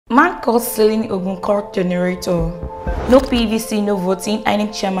Man caught stealing Ogun court generator. No PVC, no voting,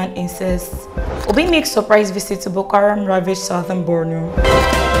 INEC chairman insists. Obi makes surprise visit to Boko Haram ravaged southern Borno.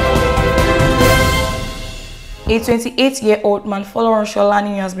 A 28-year-old man following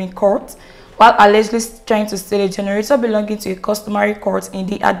Sholani has been caught while allegedly trying to steal a generator belonging to a customary court in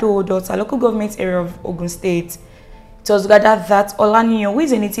the Ado-Odota local government area of Ogun State. It was gathered that Olaniyan, who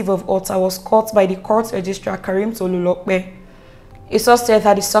is a native of Ota, was caught by the court registrar Karim Tolulokpe. A source said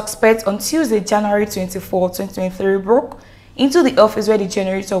that the suspect on Tuesday, January 24, 2023, broke into the office where the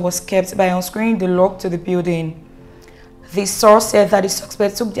generator was kept by unscrewing the lock to the building. The source said that the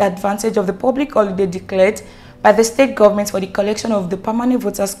suspect took the advantage of the public holiday declared by the state government for the collection of the permanent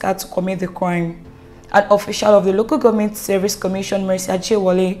voters card to commit the crime. An official of the Local Government Service Commission, Mercy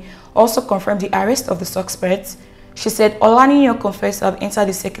Ajewale, also confirmed the arrest of the suspect. She said Olaniyan confessed to have entered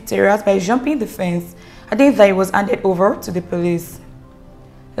the secretariat by jumping the fence, adding that he was handed over to the police.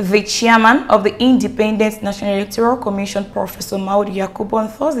 The chairman of the Independent National Electoral Commission, Professor Maud Yakubu, on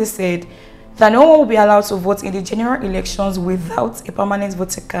Thursday said that no one will be allowed to vote in the general elections without a permanent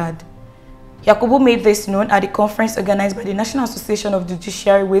voter card. Yakubu made this known at the conference organized by the National Association of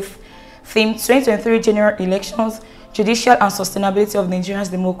Judiciary with theme 2023 General Elections, Judicial and Sustainability of Nigeria's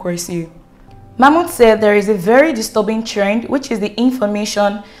Democracy. Mahmoud said there is a very disturbing trend, which is the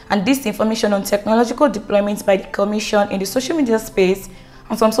information and disinformation on technological deployments by the Commission in the social media space,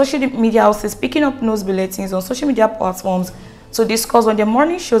 and some social media houses picking up news bulletins on social media platforms to discuss on their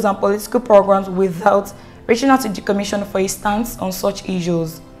morning shows and political programs without reaching out to the Commission for a stance on such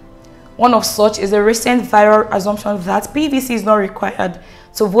issues. One of such is the recent viral assumption that PVC is not required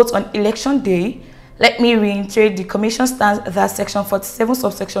to vote on election day. Let me reiterate the Commission stance that Section 47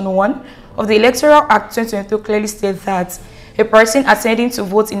 subsection 1 of the Electoral Act 2022 clearly states that a person attending to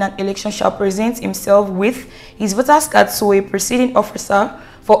vote in an election shall present himself with his voter's card to a preceding officer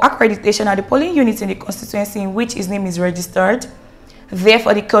for accreditation at the polling unit in the constituency in which his name is registered.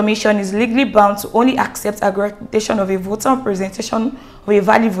 Therefore, the Commission is legally bound to only accept accreditation of a voter on presentation of a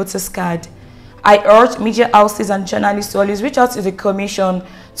valid voter's card. I urge media houses and journalists to always reach out to the Commission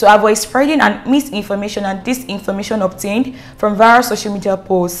to avoid spreading and misinformation and disinformation obtained from various social media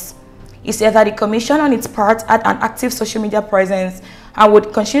posts. He said that the Commission on its part had an active social media presence and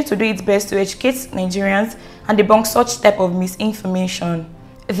would continue to do its best to educate Nigerians and debunk such type of misinformation.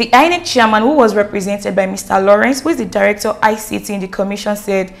 The INEC chairman, who was represented by Mr. Lawrence, who is the director of ICT in the Commission,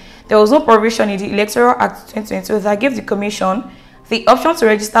 said there was no provision in the Electoral Act 2022 that gave the Commission the option to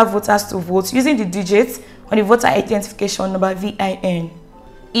register voters to vote using the digits on the voter identification number VIN.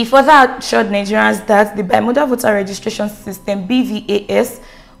 He further assured Nigerians that the bimodal voter registration system BVAS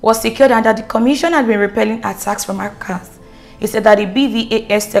was secured and that the Commission had been repelling attacks from hackers. He said that the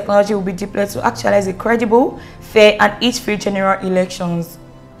BVAS technology will be deployed to actualize a credible, fair, and age-free general elections.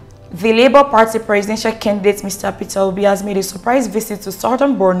 The Labour Party presidential candidate Mr. Peter Obi has made a surprise visit to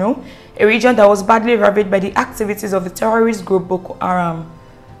southern Borno, a region that was badly ravaged by the activities of the terrorist group Boko Haram.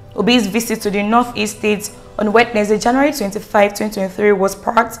 Obi's visit to the northeast states on Wednesday, January 25, 2023 was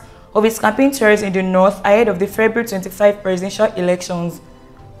part of his campaign tours in the north ahead of the February 25 presidential elections.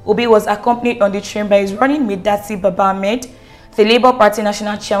 Obi was accompanied on the train by his running mate Dati Baba Ahmed, the Labour Party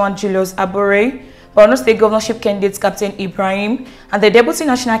National Chairman Julius Abure, Borno State Governorship candidate Captain Ibrahim, and the Deputy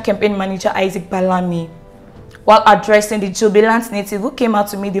National Campaign Manager Isaac Balami. While addressing the jubilant native who came out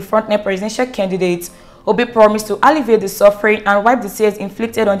to meet the frontline presidential candidate, Obi promised to alleviate the suffering and wipe the tears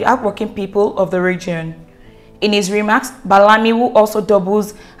inflicted on the hardworking people of the region. In his remarks, Balami, who also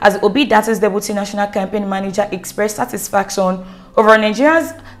doubles as Obi Data's Deputy National Campaign Manager, expressed satisfaction over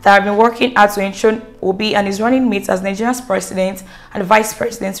Nigerians that have been working hard to ensure Obi and his running mates as Nigeria's president and vice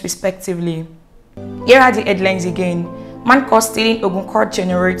president respectively. Here are the headlines again. Man caught stealing Ogun court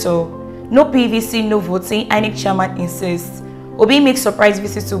generator. No PVC, no voting, INEC chairman insists. Obi makes surprise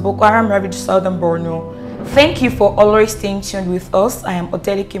visit to Boko Haram ravaged southern Borno. Thank you for always staying tuned with us. I am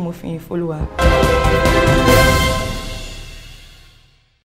Odelike Mofin Folua.